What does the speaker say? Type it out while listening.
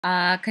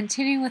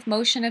Continuing with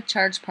motion of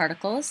charged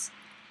particles,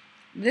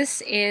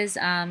 this is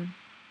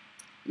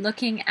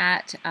looking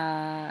at,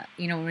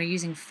 when we're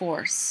using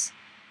force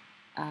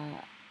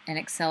and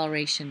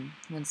acceleration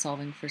when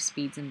solving for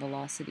speeds and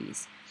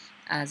velocities,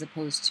 as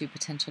opposed to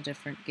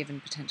given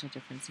potential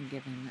difference and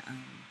given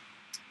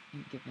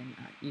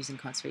using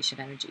conservation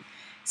of energy.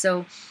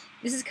 So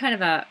this is kind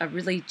of a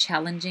really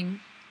challenging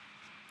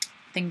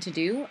thing to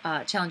do,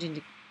 challenging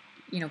to,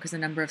 because the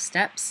number of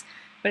steps,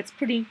 but it's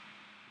pretty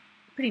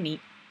neat.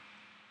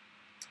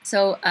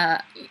 So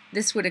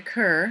this would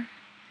occur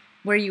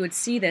where you would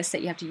see this,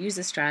 that you have to use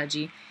this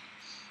strategy,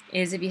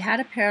 is if you had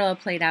a parallel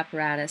plate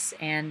apparatus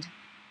and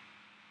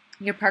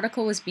your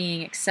particle was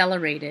being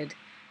accelerated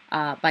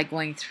by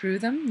going through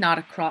them, not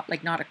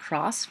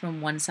across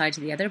from one side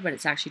to the other, but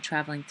it's actually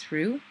traveling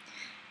through.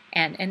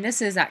 And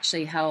this is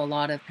actually how a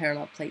lot of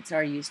parallel plates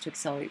are used to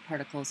accelerate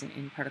particles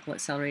in particle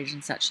accelerators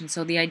and such. And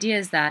so the idea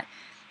is that,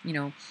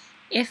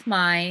 if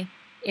my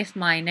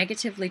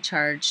negatively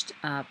charged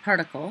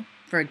particle,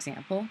 for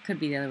example, could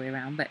be the other way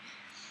around, but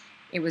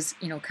it was,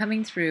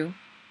 coming through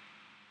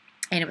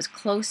and it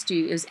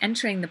was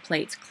entering the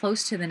plates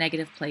close to the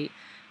negative plate.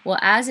 Well,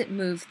 as it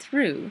moved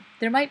through,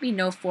 there might be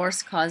no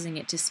force causing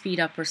it to speed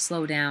up or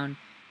slow down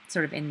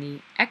sort of in the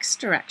x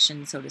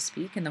direction, so to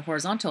speak, in the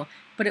horizontal,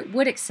 but it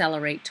would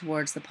accelerate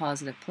towards the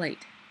positive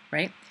plate,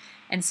 right?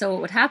 And so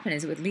what would happen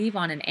is it would leave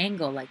on an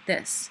angle like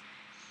this.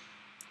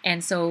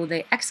 And so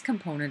the x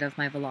component of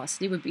my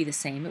velocity would be the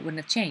same, it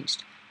wouldn't have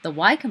changed. The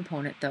y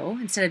component, though,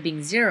 instead of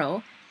being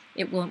 0,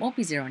 it won't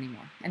be 0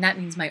 anymore. And that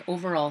means my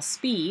overall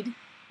speed,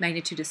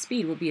 magnitude of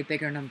speed, will be a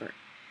bigger number.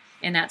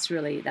 And that's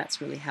really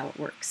how it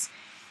works.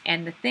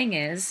 And the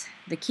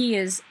key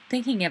is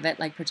thinking of it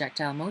like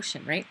projectile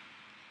motion, right?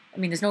 I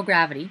mean, there's no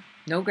gravity.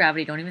 No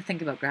gravity. Don't even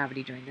think about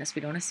gravity during this.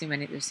 We don't assume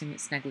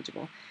it's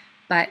negligible.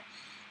 But,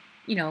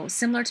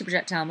 similar to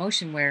projectile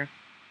motion where,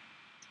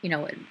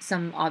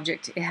 some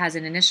object, it has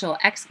an initial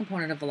x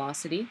component of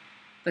velocity,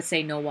 but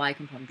say no y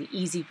component, the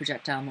easy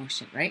projectile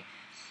motion, right?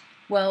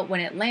 Well,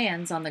 when it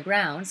lands on the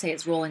ground, say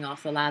it's rolling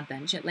off the lab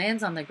bench, it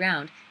lands on the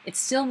ground, it's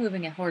still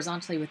moving it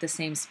horizontally with the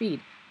same speed,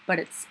 but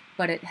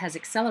it has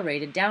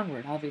accelerated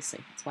downward, obviously.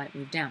 That's why it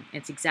moved down.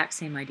 It's the exact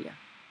same idea.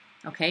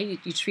 Okay,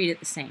 you treat it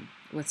the same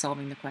with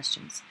solving the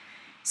questions.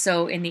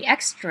 So in the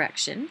x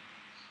direction,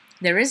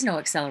 there is no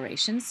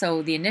acceleration,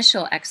 so the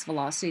initial x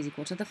velocity is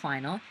equal to the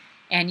final,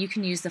 and you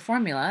can use the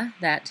formula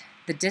that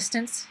the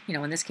distance,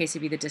 in this case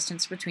it'd be the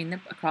distance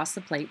across the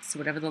plates, so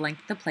whatever the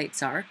length of the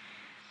plates are,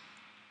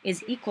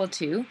 is equal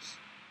to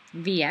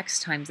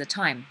Vx times the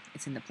time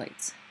it's in the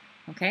plates.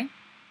 Okay?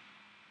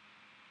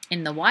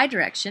 In the y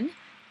direction,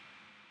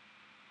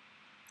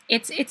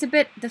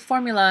 the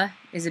formula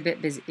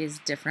is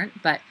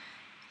different, but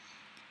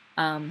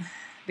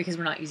because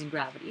we're not using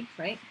gravity,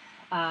 right?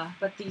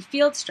 But the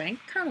field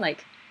strength, kind of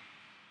like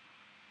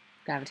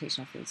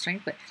gravitational field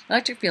strength, but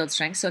electric field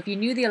strength. So if you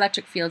knew the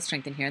electric field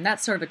strength in here, and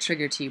that's sort of a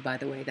trigger to you, by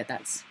the way,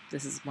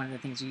 this is one of the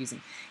things you're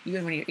using.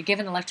 When you're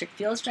given electric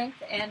field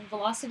strength and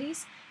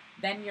velocities,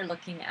 then you're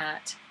looking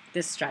at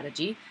this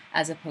strategy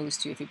as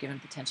opposed to if you're given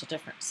potential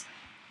difference.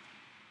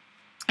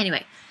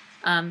 Anyway,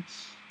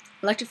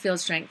 electric field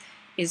strength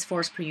is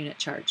force per unit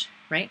charge,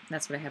 right?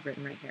 That's what I have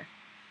written right here.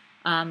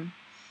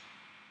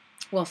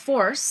 Well,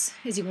 force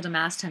is equal to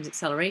mass times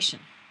acceleration.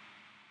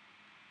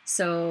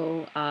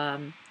 So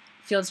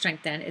field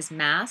strength then is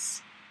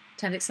mass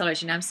times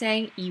acceleration. Now I'm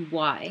saying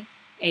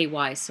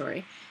AY,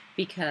 sorry,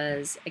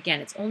 because again,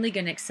 it's only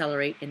going to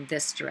accelerate in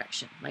this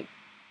direction,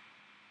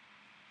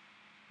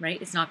 right?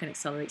 It's not going to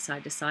accelerate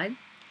side to side.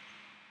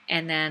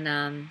 And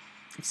then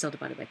it's still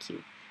divided by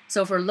Q.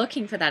 So if we're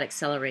looking for that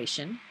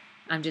acceleration,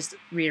 I'm just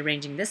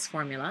rearranging this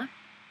formula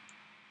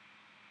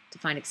to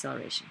find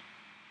acceleration.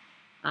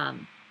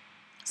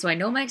 So I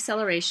know my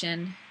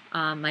acceleration,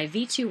 my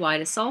V2y,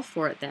 to solve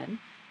for it then,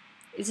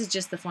 this is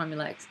just the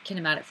formula,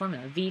 kinematic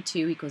formula,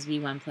 V2 equals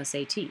V1 plus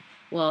AT.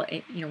 Well,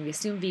 we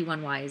assume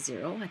V1y is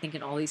 0. I think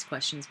in all these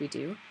questions we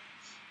do.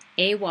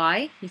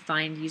 AY, you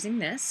find using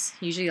this.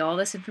 Usually all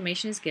this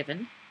information is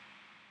given.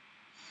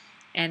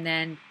 And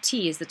then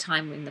T is the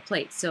time in the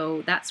plate.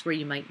 So that's where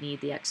you might need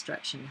the x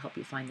direction to help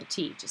you find the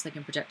T. Just like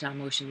in projectile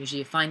motion, usually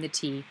you find the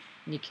T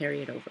and you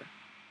carry it over.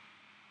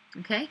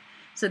 Okay?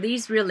 So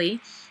these really,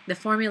 the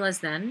formulas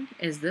then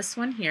is this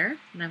one here,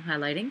 and I'm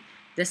highlighting,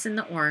 this in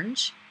the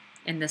orange,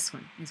 and this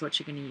one is what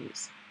you're going to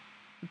use.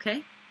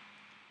 Okay?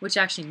 Which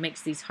actually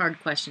makes these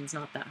hard questions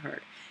not that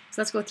hard.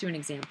 So let's go through an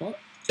example.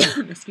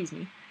 Excuse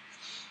me.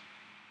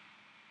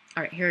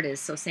 All right, here it is.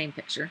 So same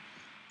picture.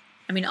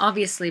 I mean,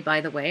 obviously, by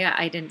the way,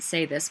 I didn't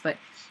say this, but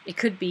it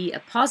could be a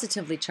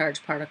positively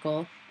charged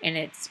particle, and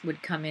it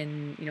would come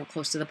in,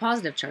 close to the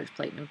positive charge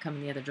plate, and it would come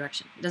in the other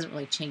direction. It doesn't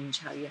really change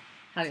how you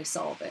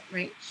solve it,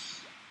 right?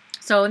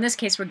 So in this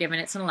case, we're given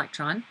it's an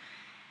electron.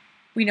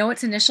 We know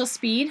its initial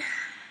speed,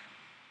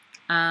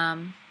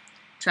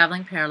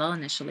 traveling parallel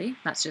initially.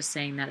 That's just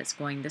saying that it's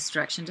going this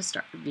direction to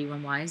start.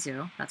 V1y is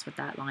 0. That's what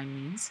that line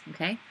means,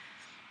 okay?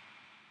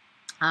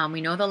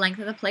 We know the length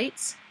of the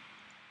plates,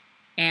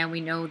 and we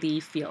know the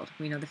field.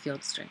 We know the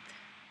field strength.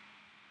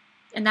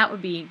 And that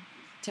would be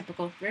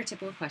typical, very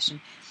typical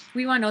question.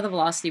 We want to know the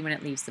velocity when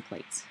it leaves the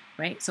plates,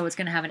 right? So it's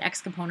going to have an x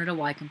component, a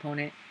y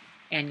component,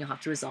 and you'll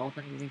have to resolve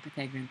it using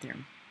Pythagorean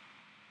theorem.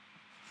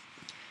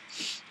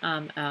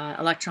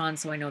 Electron,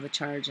 so I know the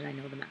charge and I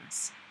know the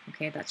mass.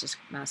 Okay, that's just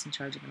mass and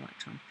charge of an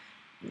electron.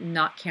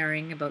 Not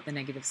caring about the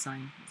negative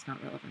sign, it's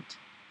not relevant.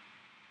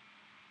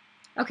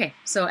 Okay,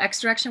 so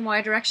x direction,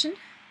 y direction.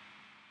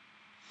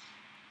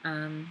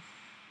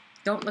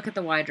 Don't look at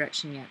the y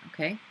direction yet,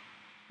 okay?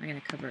 I'm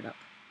going to cover it up.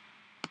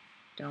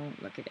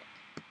 Don't look at it.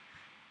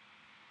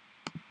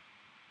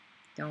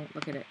 Don't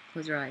look at it.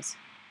 Close your eyes.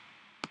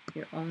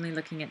 You're only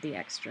looking at the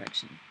x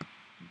direction.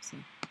 Let's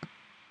see.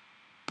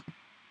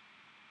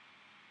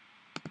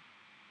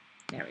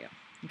 There we go.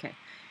 Okay.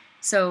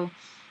 So,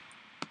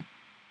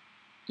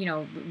 you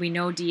know, we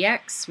know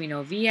dx, we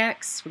know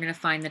vx. We're going to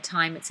find the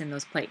time it's in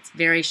those plates.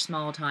 Very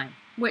small time,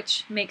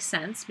 which makes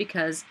sense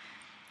because,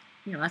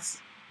 you know,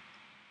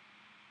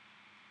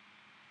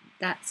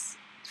 that's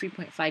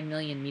 3.5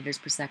 million meters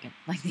per second.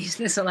 Like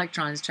this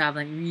electron is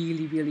traveling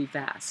really, really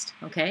fast,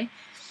 okay?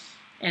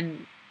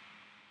 And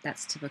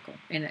that's typical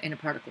in a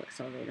particle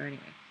accelerator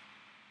anyway.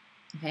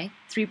 Okay,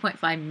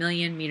 3.5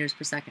 million meters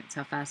per second is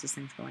how fast this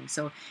thing's going.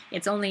 So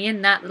it's only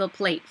in that little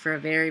plate for a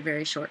very,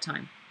 very short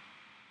time.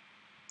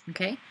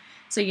 Okay,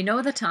 so you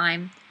know the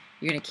time,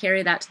 you're going to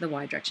carry that to the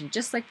y direction,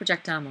 just like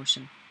projectile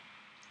motion.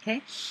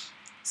 Okay,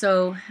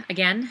 so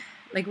again,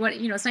 like what,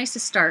 you know, it's nice to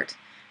start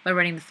by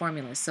writing the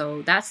formulas.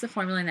 So that's the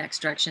formula in the x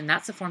direction,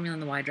 that's the formula in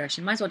the y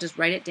direction. Might as well just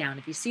write it down.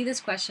 If you see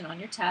this question on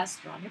your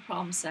test or on your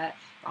problem set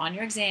or on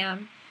your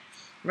exam,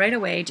 right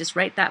away, just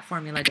write that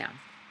formula down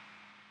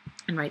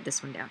and write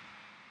this one down.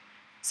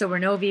 So we're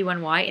no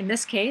v1y. In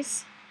this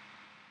case,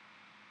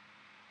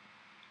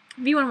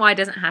 v1y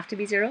doesn't have to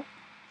be 0.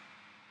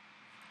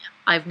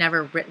 I've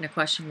never written a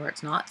question where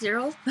it's not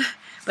 0,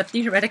 but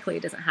theoretically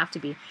it doesn't have to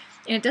be.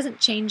 And it doesn't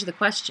change the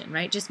question,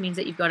 right? It just means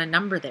that you've got a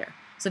number there.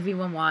 So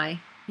v1y,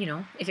 you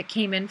know, if it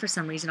came in for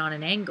some reason on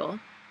an angle,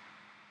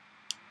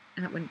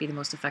 and that wouldn't be the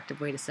most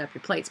effective way to set up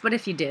your plates, but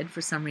if you did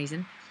for some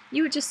reason,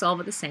 you would just solve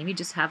it the same. You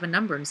just have a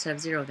number instead of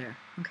 0 there,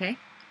 okay?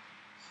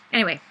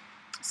 Anyway,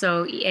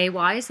 so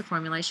EAY is the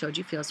formula I showed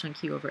you, field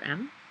strength Q over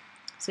M.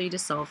 So you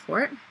just solve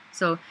for it.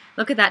 So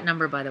look at that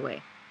number, by the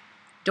way.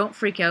 Don't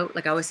freak out.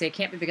 Like I always say, it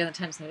can't be bigger than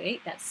 10 to the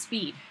 8. That's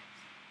speed.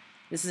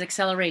 This is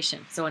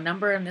acceleration. So a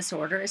number in this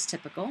order is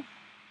typical.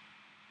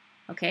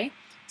 Okay,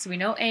 so we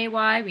know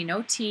AY, we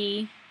know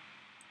T.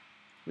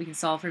 We can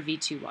solve for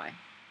V2Y.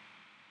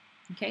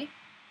 Okay,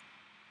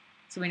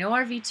 so we know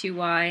our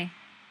V2Y.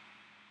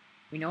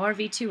 We know our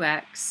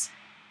V2X.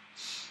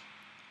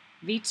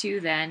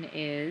 V2 then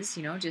is,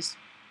 you know, just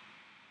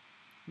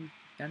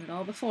done it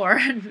all before.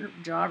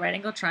 Draw a right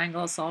angle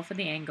triangle, solve for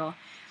the angle.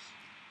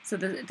 So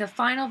the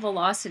final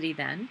velocity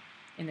then,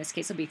 in this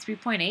case, will be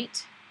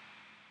 3.8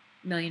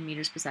 million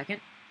meters per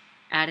second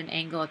at an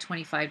angle of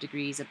 25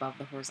 degrees above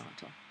the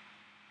horizontal.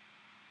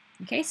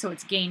 Okay, so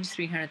it's gained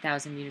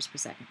 300,000 meters per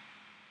second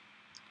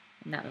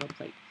in that little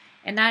plate.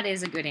 And that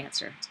is a good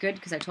answer. It's good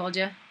because I told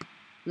you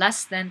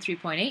less than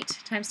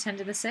 3.8 times 10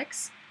 to the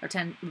 6, or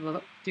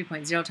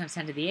 3.0 times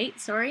 10 to the 8,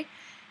 sorry.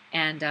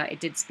 And it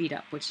did speed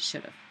up, which it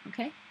should have.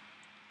 Okay?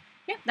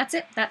 Yeah, that's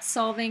it. That's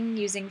solving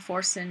using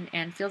force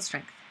and field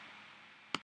strength.